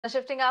Now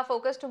shifting our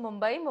focus to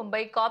Mumbai,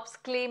 Mumbai cops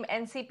claim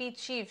NCP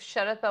chief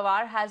Sharad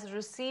Pawar has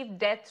received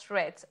death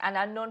threats. An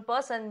unknown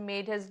person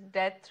made his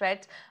death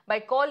threat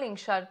by calling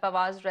Sharad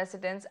Pawar's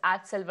residence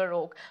at Silver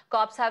Oak.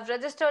 Cops have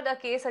registered a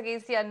case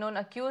against the unknown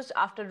accused.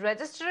 After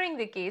registering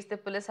the case, the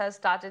police has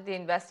started the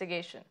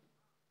investigation.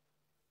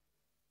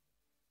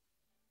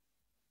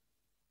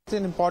 It's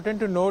important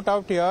to note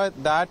out here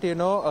that,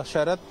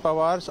 Sharad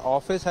Pawar's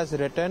office has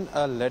written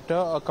a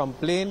letter, a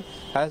complaint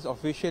has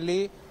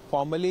officially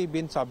formally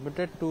been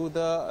submitted to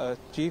the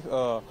Chief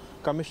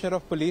Commissioner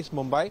of Police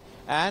Mumbai,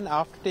 and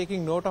after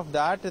taking note of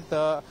that,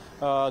 the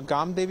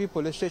Gamdevi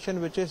police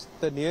station, which is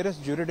the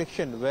nearest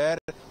jurisdiction where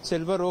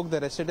Silver Oak, the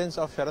residence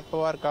of Sharad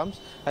Pawar,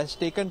 comes, has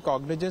taken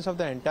cognizance of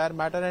the entire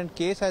matter and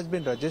case has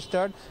been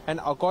registered,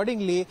 and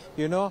accordingly,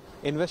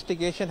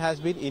 investigation has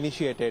been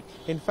initiated.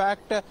 In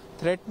fact,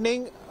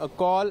 threatening a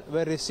call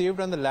were received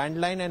on the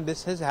landline, and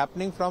this is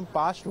happening from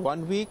past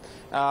 1 week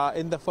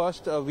in the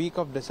first week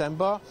of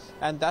December,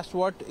 and that's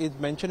what is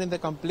mentioned in the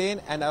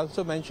complaint and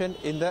also mentioned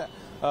in the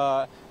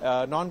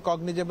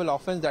non-cognizable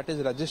offence that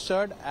is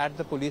registered at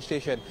the police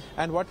station.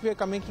 And what we are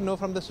coming to know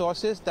from the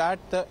sources that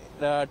the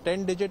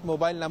 10-digit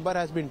mobile number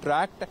has been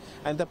tracked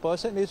and the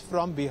person is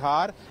from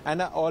Bihar,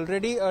 and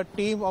already a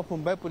team of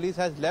Mumbai police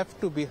has left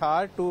to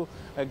Bihar to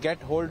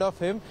get hold of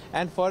him,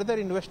 and further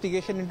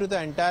investigation into the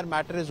entire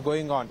matter is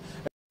going on.